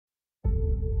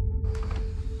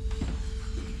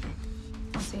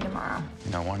See you tomorrow.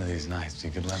 You know, one of these nights, you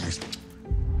could let me...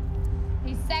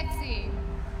 He's sexy.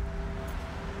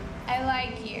 I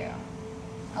like you.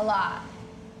 A lot.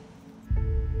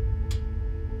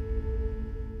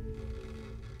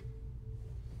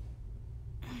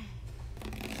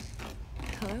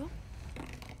 Hello?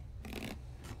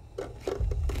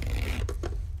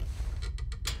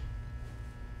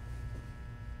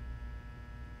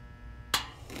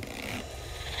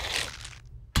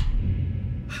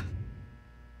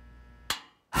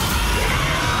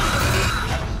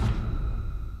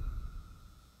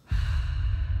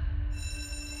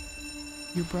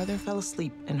 Your brother fell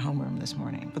asleep in homeroom this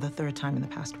morning for the third time in the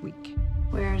past week.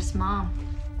 Where's Mom?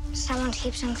 Someone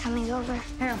keeps on coming over.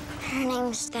 Who? Her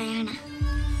name's Diana.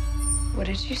 What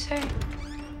did you say?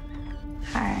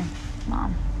 Hi,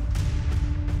 Mom.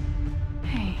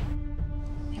 Hey,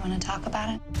 you want to talk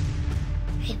about it?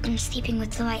 I've been sleeping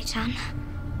with the lights on.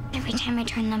 Every time I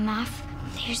turn them off,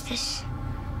 there's this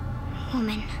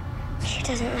woman. She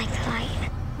doesn't like the light.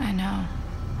 I know.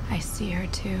 I see her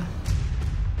too.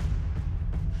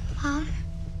 Mom?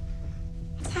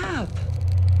 What's up?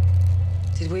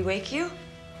 Did we wake you?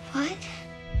 What?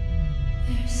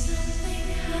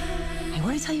 I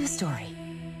want to tell you a story.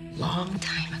 Long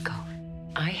time ago,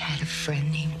 I had a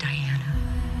friend named Diana.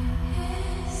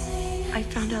 I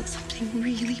found out something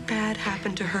really bad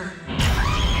happened to her.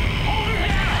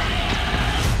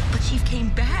 But she came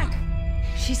back.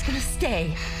 She's gonna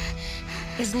stay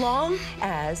as long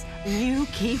as you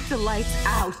keep the lights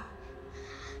out.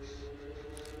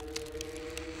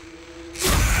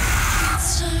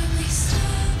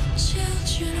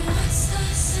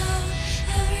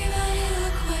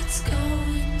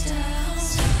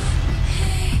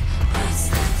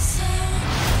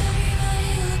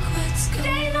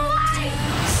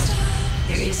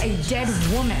 There is a dead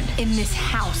woman in this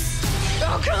house.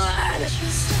 Oh, come on!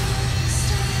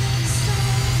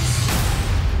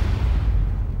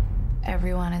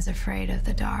 Everyone is afraid of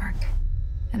the dark,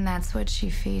 and that's what she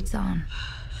feeds on.